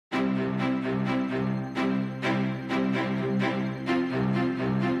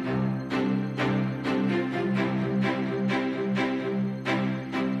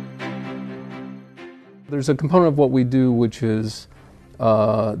There's a component of what we do which is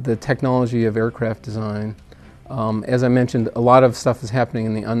the technology of aircraft design. As I mentioned, a lot of stuff is happening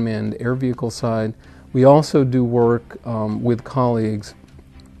in the unmanned air vehicle side. We also do work with colleagues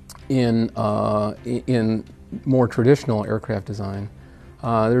in more traditional aircraft design.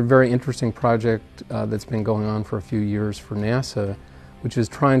 There's a very interesting project that's been going on for a few years for NASA, which is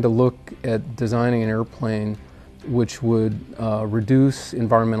trying to look at designing an airplane which would reduce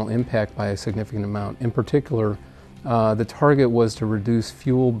environmental impact by a significant amount. In particular, the target was to reduce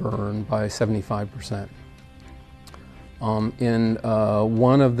fuel burn by 75%. In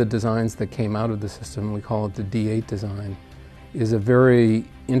one of the designs that came out of the system, we call it the D8 design, is a very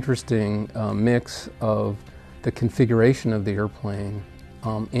interesting mix of the configuration of the airplane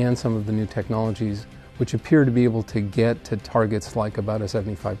and some of the new technologies which appear to be able to get to targets like about a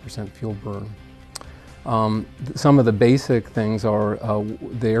 75% fuel burn. Some of the basic things are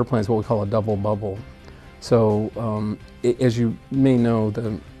the airplane is what we call a double bubble. So as you may know,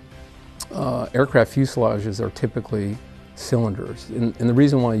 the aircraft fuselages are typically cylinders. And the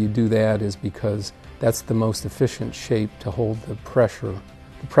reason why you do that is because that's the most efficient shape to hold the pressure.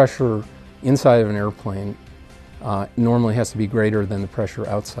 The pressure inside of an airplane normally has to be greater than the pressure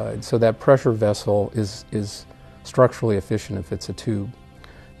outside. So that pressure vessel is structurally efficient if it's a tube.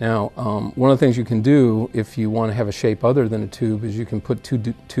 Now, one of the things you can do if you want to have a shape other than a tube is you can put two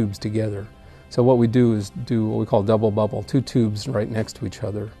tubes together. So what we do is do what we call double bubble, two tubes right next to each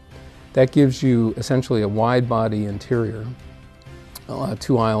other. That gives you essentially a wide body interior, a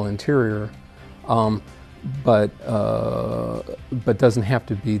two-aisle interior, but doesn't have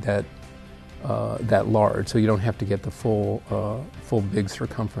to be that large. So you don't have to get the full big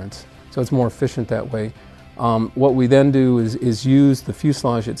circumference. So it's more efficient that way. What we then do is use the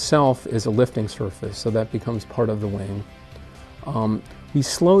fuselage itself as a lifting surface, so that becomes part of the wing. We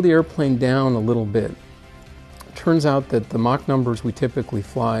slow the airplane down a little bit. It turns out that the Mach numbers we typically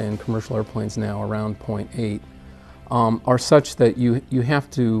fly in commercial airplanes now, around 0.8, are such that you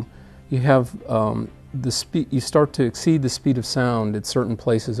start to exceed the speed of sound at certain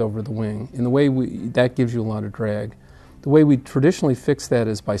places over the wing. In the way that gives you a lot of drag. The way we traditionally fix that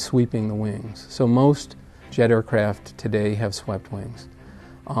is by sweeping the wings. So most jet aircraft today have swept wings.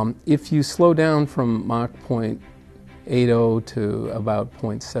 If you slow down from Mach 0.80 to about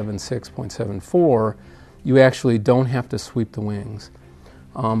 0.76, 0.74, you actually don't have to sweep the wings.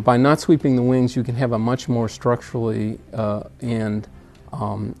 By not sweeping the wings, you can have a much more structurally and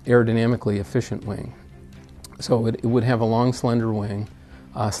aerodynamically efficient wing. So it would have a long, slender wing,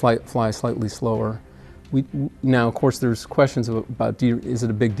 fly slightly slower. Now, of course, there's questions about is it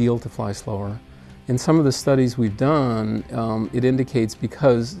a big deal to fly slower? In some of the studies we've done, it indicates,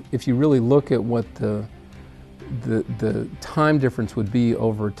 because if you really look at what the time difference would be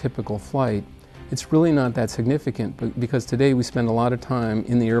over a typical flight, it's really not that significant, but because today we spend a lot of time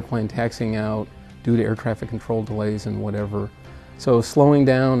in the airplane taxiing out due to air traffic control delays and whatever. So slowing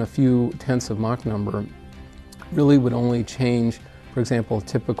down a few tenths of Mach number really would only change, for example, a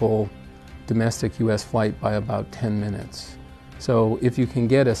typical domestic US flight by about 10 minutes. So if you can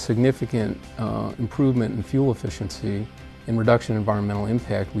get a significant improvement in fuel efficiency and reduction in environmental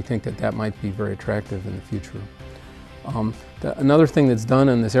impact, we think that that might be very attractive in the future. Another thing that's done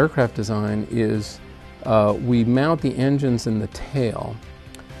in this aircraft design is we mount the engines in the tail.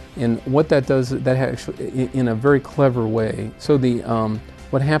 And what that does, that actually, in a very clever way. So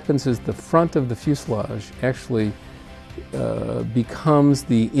what happens is the front of the fuselage actually becomes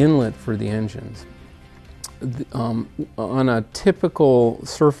the inlet for the engines. On a typical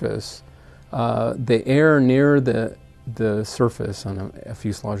surface, the air near the surface on a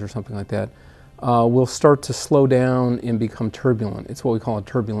fuselage or something like that will start to slow down and become turbulent. It's what we call a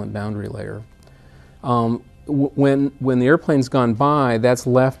turbulent boundary layer. When the airplane's gone by, that's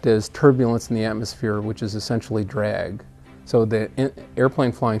left as turbulence in the atmosphere, which is essentially drag. So the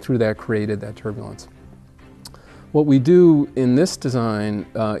airplane flying through that created that turbulence. What we do in this design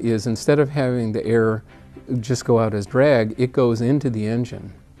is, instead of having the air just go out as drag, it goes into the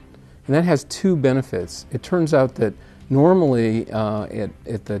engine. And that has two benefits. It turns out that normally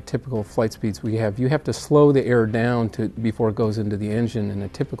at the typical flight speeds we have, you have to slow the air down before it goes into the engine in a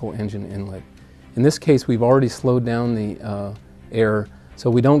typical engine inlet. In this case, we've already slowed down the air, so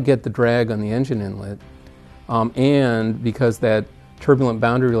we don't get the drag on the engine inlet. And because that turbulent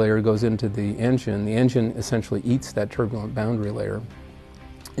boundary layer goes into the engine essentially eats that turbulent boundary layer.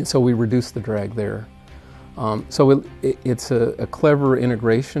 And so we reduce the drag there. So it's a clever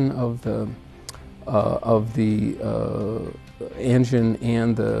integration of the engine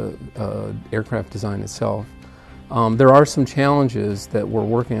and the aircraft design itself. There are some challenges that we're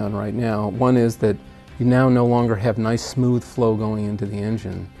working on right now. One is that you now no longer have nice smooth flow going into the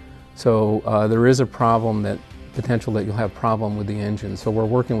engine. So there is a potential that you'll have problem with the engine. So we're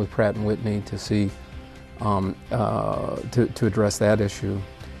working with Pratt & Whitney to see, to address that issue.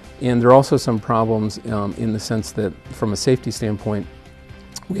 And there are also some problems in the sense that from a safety standpoint,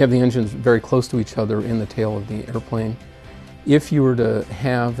 we have the engines very close to each other in the tail of the airplane. If you were to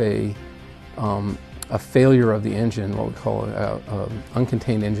have a failure of the engine, what we call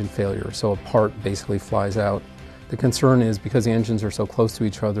uncontained engine failure, so a part basically flies out, the concern is because the engines are so close to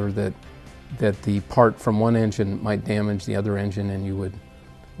each other that the part from one engine might damage the other engine and you would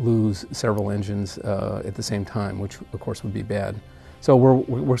lose several engines at the same time, which of course would be bad. So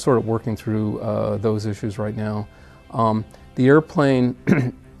we're sort of working through those issues right now. The airplane,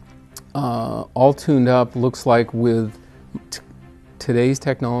 all tuned up, looks like with today's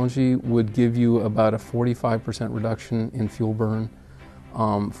technology would give you about a 45% reduction in fuel burn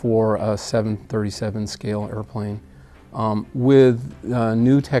for a 737 scale airplane. With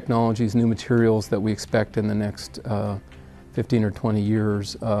new technologies, new materials that we expect in the next 15 or 20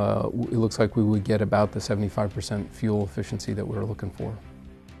 years, it looks like we would get about the 75% fuel efficiency that we're looking for.